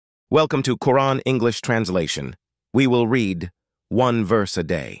Welcome to Quran English Translation. We will read one verse a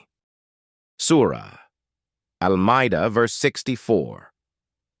day. Surah Al Maidah verse 64.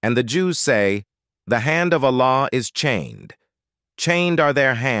 And the Jews say, "The hand of Allah is chained. Chained are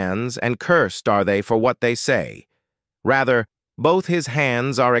their hands, and cursed are they for what they say. Rather, both his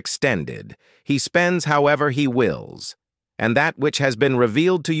hands are extended. He spends however he wills. And that which has been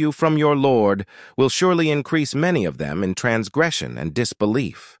revealed to you from your Lord will surely increase many of them in transgression and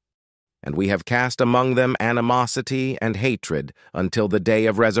disbelief. And we have cast among them animosity and hatred until the day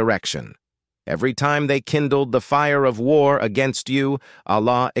of resurrection. Every time they kindled the fire of war against you,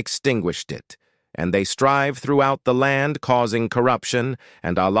 Allah extinguished it. And they strive throughout the land, causing corruption,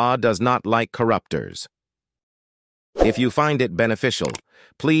 and Allah does not like corrupters." If you find it beneficial,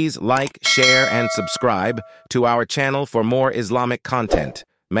 please like, share, and subscribe to our channel for more Islamic content.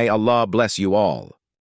 May Allah bless you all.